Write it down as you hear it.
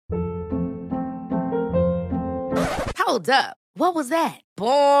Hold up. What was that?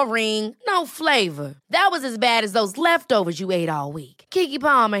 Boring. No flavor. That was as bad as those leftovers you ate all week. Keke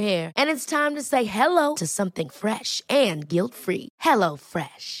Palmer here, and it's time to say hello to something fresh and guilt-free. Hello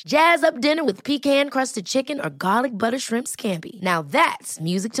Fresh. Jazz up dinner with pecan-crusted chicken or garlic butter shrimp scampi. Now that's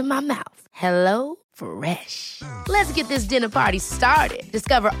music to my mouth. Hello Fresh. Let's get this dinner party started.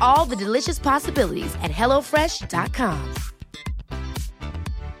 Discover all the delicious possibilities at hellofresh.com.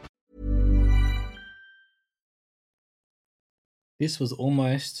 This was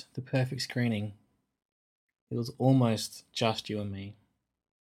almost the perfect screening. It was almost just you and me.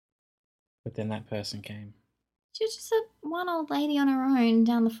 But then that person came. She was just one old lady on her own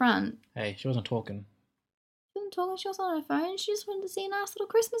down the front. Hey, she wasn't talking. She wasn't talking, she was on her phone. She just wanted to see a nice little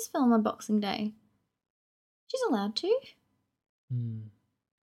Christmas film on Boxing Day. She's allowed to.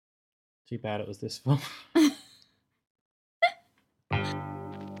 Too bad it was this film.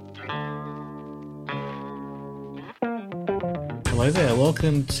 Hello there,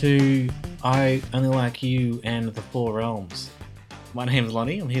 welcome to I Only Like You and the Four Realms. My name's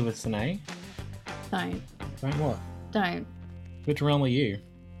Lonnie, I'm here with Sine. Don't. Don't what? Don't. Which realm are you?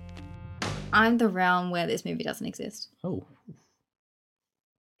 I'm the realm where this movie doesn't exist. Oh,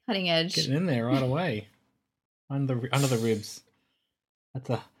 Cutting edge. getting in there right away. Under the ribs. That's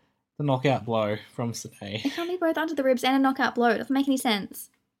the knockout blow from Sine. It can't be both under the ribs and a knockout blow. It doesn't make any sense.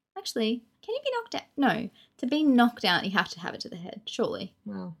 Actually, can you be knocked out? No. To be knocked out, you have to have it to the head, surely.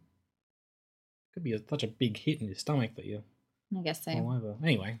 Well, could be such a big hit in your stomach that you're I guess so. all over.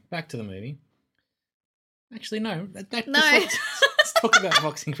 Anyway, back to the movie. Actually, no. No. Let's talk about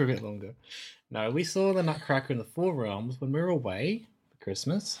boxing for a bit longer. No, we saw the Nutcracker in the Four Realms when we were away for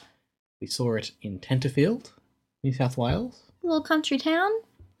Christmas. We saw it in Tenterfield, New South Wales. A little country town.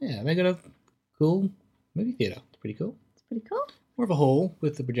 Yeah, they got a cool movie theatre. It's pretty cool. It's pretty cool. More of a hall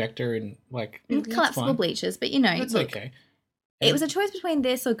with the projector and it's Collapsible fine. bleachers, but you know, It's look, okay. it was a choice between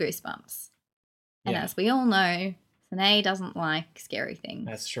this or Goosebumps. And Yeah. as we all know, Sine doesn't like scary things.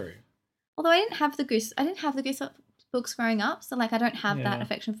 That's true. Although I didn't have the Goosebumps books growing up, so like I don't have that Yeah.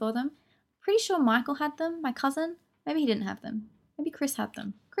 affection for them. Pretty sure Michael had them, my cousin. Maybe he didn't have them. Maybe Chris had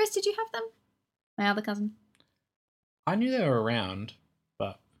them. Chris, did you have them? My other cousin. I knew they were around,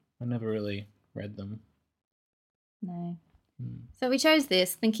 but I never really read them. No. So we chose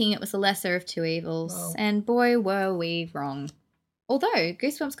this, thinking it was the lesser of two evils, Well. and boy, were we wrong. Although,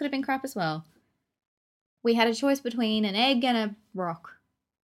 Goosebumps could have been crap as well. We had a choice between an egg and a rock.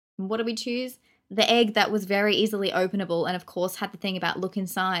 And what did we choose? The egg that was very easily openable and, of course, had the thing about look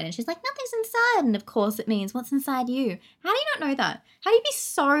inside. And she's like, nothing's inside. And, of course, it means what's inside you. How do you not know that? How do you be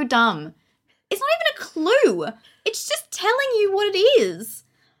so dumb? It's not even a clue. It's just telling you what it is.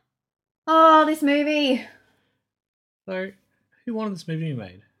 Oh, this movie. So, who wanted this movie to be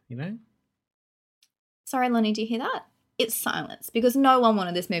made? You know? Sorry, Lonnie, do you hear that? It's silence, because no one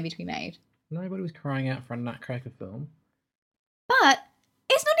wanted this movie to be made. Nobody was crying out for a Nutcracker film. But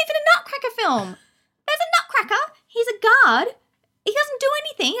it's not even a Nutcracker film. There's a Nutcracker. He's a guard. He doesn't do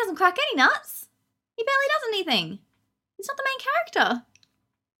anything. He doesn't crack any nuts. He barely does anything. He's not the main character.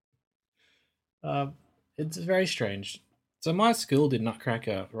 It's very strange. So my school did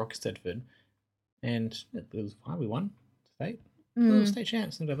Nutcracker Rockstedford, and it was fine. We won state, little state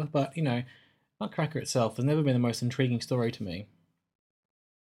champs and whatever. But you know, Nutcracker itself has never been the most intriguing story to me.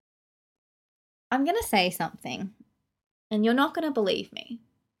 I'm going to say something, and you're not going to believe me.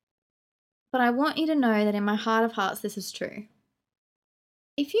 But I want you to know that in my heart of hearts, this is true.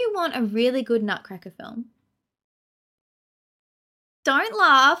 If you want a really good Nutcracker film, don't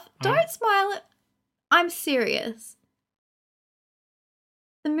laugh, don't smile. I'm serious.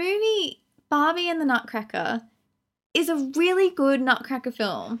 The movie Barbie and the Nutcracker is a really good Nutcracker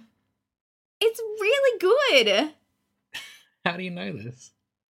film. It's really good. How do you know this?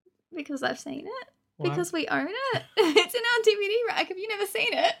 Because I've seen it. Why? Because we own it. It's in our DVD rack. Have you never seen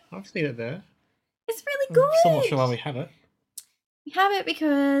it? I've seen it there. It's really I'm good. still not sure why we have it. We have it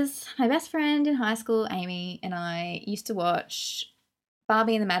because my best friend in high school, Amy, and I used to watch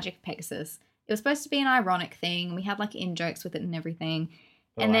Barbie and the Magic of Pegasus. It was supposed to be an ironic thing. We had like in-jokes with it and everything.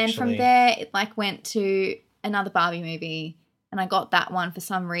 Well, and then from actually- there, it like went to another Barbie movie. And I got that one for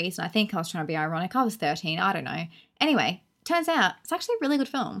some reason. I think I was trying to be ironic. I was 13. I don't know. Anyway, turns out it's actually a really good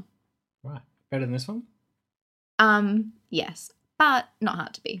film. Right. Better than this one? Yes. But not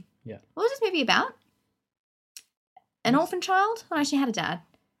hard to be. Yeah. What was this movie about? An orphan child? Oh no, she had a dad.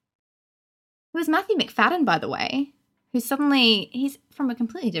 It was Matthew McFadden, by the way, he's from a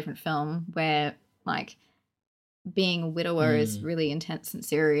completely different film where, like, being a widower is really intense and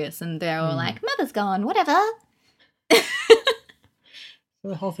serious, and they're all like, mother's gone, whatever. So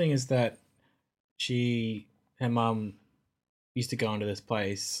the whole thing is that her mum used to go into this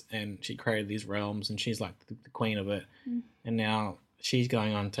place and she created these realms and she's like the queen of it. And now she's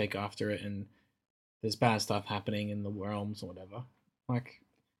going on to take after it and there's bad stuff happening in the realms or whatever. Like,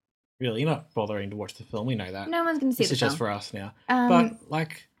 really, you're not bothering to watch the film. We know that. No one's going to see this the is film. just for us now. But,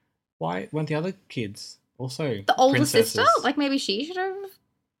 like, why weren't the other kids also the older princesses? sister? Like, maybe she should have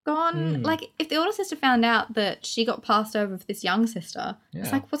gone. Like, if the older sister found out that she got passed over for this young sister,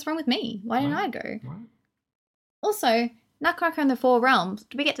 it's like, what's wrong with me? Why didn't I go? Right. Also, Nutcracker and the Four Realms.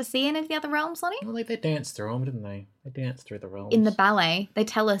 Did we get to see any of the other realms, Lonnie? Well, they danced through them, didn't they? They danced through the realms. In the ballet, they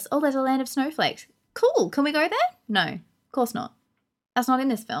tell us, oh, there's a land of snowflakes. Cool. Can we go there? No, of course not. That's not in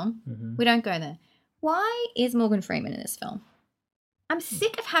this film. Mm-hmm. We don't go there. Why is Morgan Freeman in this film? I'm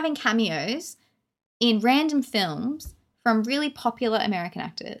sick of having cameos in random films from really popular American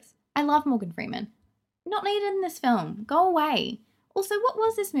actors. I love Morgan Freeman. Not needed in this film. Go away. Also, what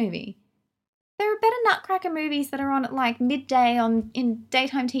was this movie? There are better Nutcracker movies that are on at like midday in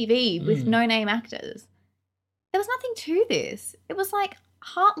daytime TV with no-name actors. There was nothing to this. It was like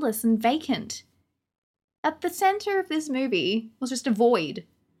heartless and vacant. At the center of this movie was just a void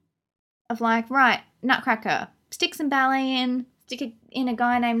of like, right, Nutcracker, stick some ballet in, stick it in a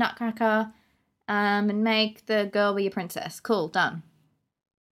guy named Nutcracker, and make the girl be a princess. Cool, done.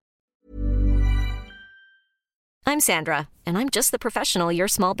 I'm Sandra, and I'm just the professional your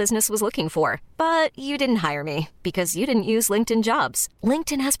small business was looking for. But you didn't hire me because you didn't use LinkedIn Jobs.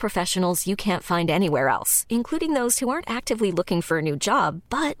 LinkedIn has professionals you can't find anywhere else, including those who aren't actively looking for a new job,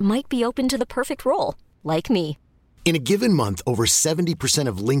 but might be open to the perfect role, like me. In a given month, over 70%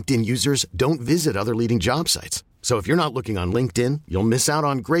 of LinkedIn users don't visit other leading job sites. So if you're not looking on LinkedIn, you'll miss out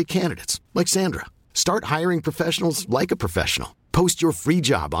on great candidates like Sandra. Start hiring professionals like a professional. Post your free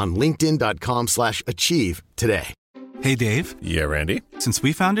job on linkedin.com/achieve today. Hey, Dave. Yeah, Randy. Since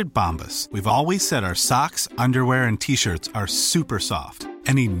we founded Bombas, we've always said our socks, underwear, and T-shirts are super soft.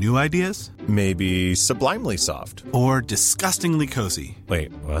 Any new ideas? Maybe sublimely soft. Or disgustingly cozy.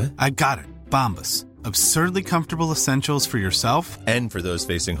 Wait, what? I got it. Bombas. Absurdly comfortable essentials for yourself And for those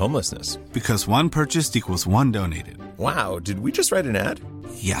facing homelessness. because one purchased equals one donated. Wow, did we just write an ad?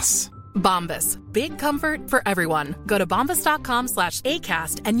 Yes. Bombas. Big comfort for everyone. Go to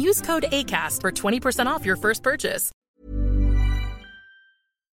bombas.com/ACAST and use code ACAST for 20% off your first purchase.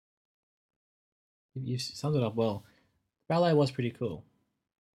 You summed it up well. Ballet was pretty cool.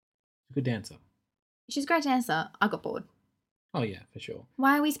 Good dancer. She's a great dancer. I got bored. Oh yeah, for sure.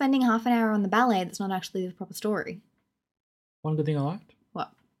 Why are we spending half an hour on the ballet that's not actually the proper story? One good thing I liked: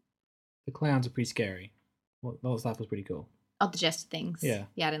 What? the clowns are pretty scary. Well, that stuff was pretty cool. Oh, the jester things. Yeah.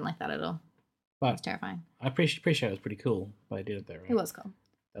 Yeah, I didn't like that at all. It But was terrifying. I appreciate it was pretty cool, but I did it there. Right? It was cool.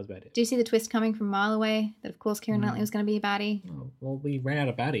 That was about it. Do you see the twist coming from a mile away? That of course Keira Knightley was going to be a baddie. Oh, well, we ran out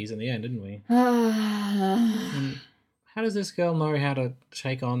of baddies in the end, didn't we? Mm. And how does this girl know how to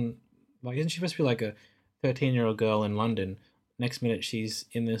take on? Like, isn't she supposed to be like a 13-year-old girl in London? Next minute, she's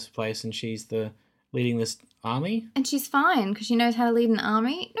in this place and she's leading this army. And she's fine because she knows how to lead an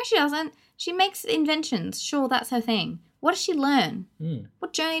army. No, she doesn't. She makes inventions. Sure, that's her thing. What does she learn?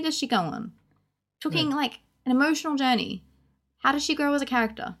 What journey does she go on? Talking like an emotional journey. How does she grow as a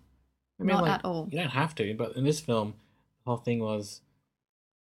character? I mean, Not like, at all. You don't have to, but in this film, the whole thing was,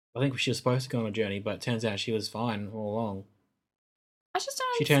 I think she was supposed to go on a journey, but it turns out she was fine all along. I just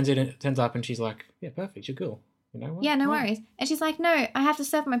don't She turns up and she's like, yeah, perfect, you're cool. You know what? Yeah, no What? worries. And she's like, no, I have to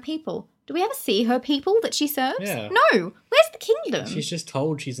serve my people. Do we ever see her people that she serves? Yeah. No. Where's the kingdom? She's just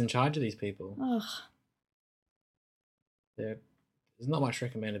told she's in charge of these people. Ugh. There's not much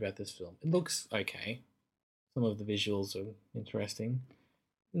recommended about this film. It looks okay. Some of the visuals are interesting.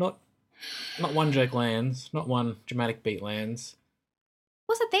 Not one joke lands. Not one dramatic beat lands.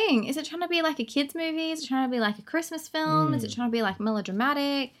 What's the thing? Is it trying to be like a kid's movie? Is it trying to be like a Christmas film? Is it trying to be like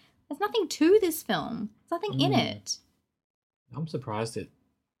melodramatic? There's nothing to this film. There's nothing in it. I'm surprised it's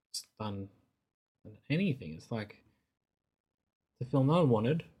done anything. It's like the film no one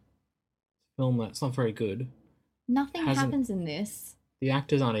wanted. It's a film that's not very good. Nothing happens in this. The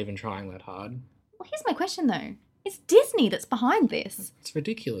actors aren't even trying that hard. Well, here's my question though. It's Disney that's behind this. It's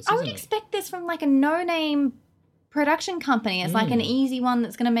ridiculous, I isn't would it? expect this from like a no-name production company as like an easy one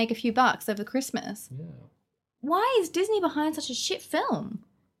that's going to make a few bucks over Christmas. Yeah. Why is Disney behind such a shit film?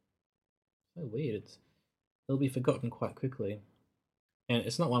 So weird. It'll be forgotten quite quickly. And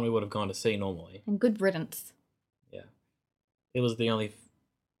it's not one we would have gone to see normally. And good riddance. Yeah. It was the only,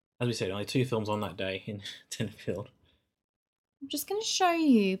 as we said, only 2 films on that day in Tenterfield. I'm just going to show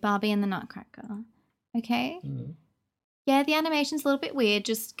you Barbie and the Nutcracker. Okay? Mm. Yeah, the animation's a little bit weird.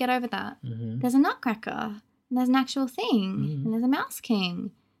 Just get over that. Mm-hmm. There's a Nutcracker. And there's an actual thing. And there's a Mouse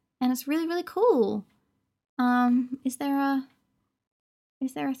King. And it's really, really cool. Is there a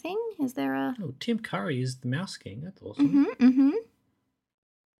Is there a thing? Is there a... Oh, Tim Curry is the Mouse King. That's awesome. Mm-hmm, mm-hmm.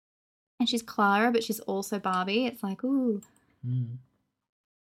 And she's Clara, but she's also Barbie. It's like, ooh. Mm.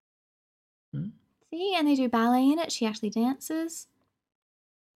 Hmm? See, and they do ballet in it. She actually dances.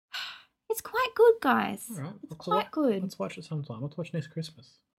 It's quite good, guys. All right. It's quite good. Let's watch it sometime. Let's watch next Christmas.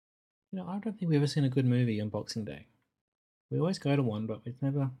 You know, I don't think we've ever seen a good movie on Boxing Day. We always go to one, but it's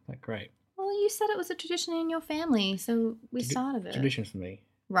never that great. Well, you said it was a tradition in your family, so we started it. Tradition for me.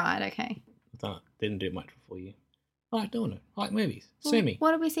 Right, okay. Didn't do much before you. I like doing it. I like movies. Well, Sue me.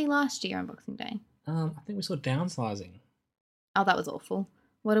 What did we see last year on Boxing Day? I think we saw Downsizing. Oh, that was awful.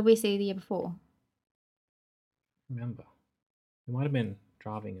 What did we see the year before? Remember. We might have been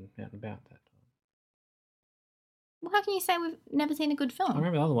driving and out and about that time. Well, how can you say we've never seen a good film? I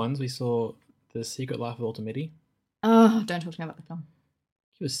remember the other ones. We saw The Secret Life of Walter Mitty. Oh, don't talk to me about the film.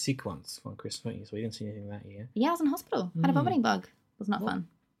 He was sick once on Christmas, so we didn't see anything that year. Yeah, I was in hospital. Had a vomiting bug. It was not fun.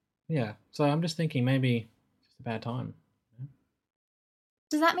 Yeah, so I'm just thinking maybe it's just a bad time.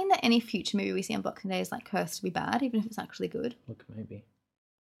 Does that mean that any future movie we see on Boxing Day is like cursed to be bad, even if it's actually good? Look, maybe.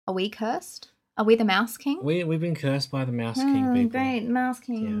 Are we cursed? Are we the Mouse King? We've been cursed by the Mouse King people. Great, Mouse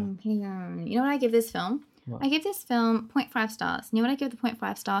King. Yeah. You know what I give this film? What? I give this film 0.5 stars. You know what I give the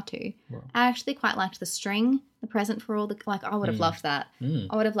 0.5 star to? What? I actually quite liked the string, the present for all the... Like, I would have loved that.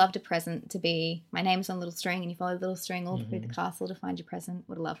 I would have loved a present to be, my name's on a little string and you follow the little string all through the castle to find your present.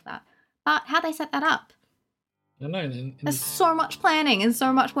 Would have loved that. But how they set that up? I know. There's so much planning and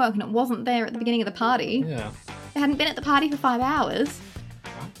so much work and it wasn't there at the beginning of the party. Yeah. They hadn't been at the party for 5 hours.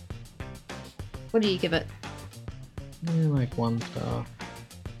 What do you give it? Yeah, like 1 star.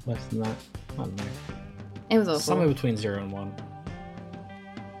 Less than that. I don't know. It was awful. Somewhere between 0 and 1.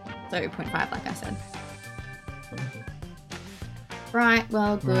 So 0.5, like I said. Right,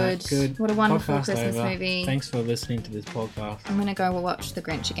 well, good. Right, good. What a wonderful Podcast Christmas over. movie. Thanks for listening to this podcast. I'm going to go watch The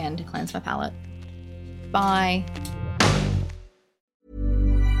Grinch again to cleanse my palate. Bye.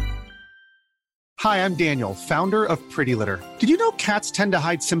 Hi, I'm Daniel, founder of Pretty Litter. Did you know cats tend to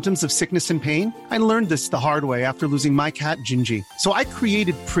hide symptoms of sickness and pain? I learned this the hard way after losing my cat, Gingy. So I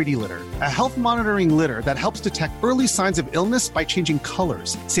created Pretty Litter, a health monitoring litter that helps detect early signs of illness by changing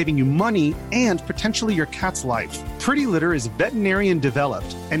colors, saving you money and potentially your cat's life. Pretty Litter is veterinarian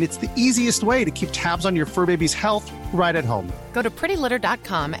developed, and it's the easiest way to keep tabs on your fur baby's health right at home. Go to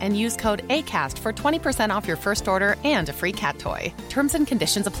prettylitter.com and use code ACAST for 20% off your first order and a free cat toy. Terms and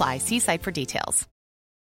conditions apply. See site for details.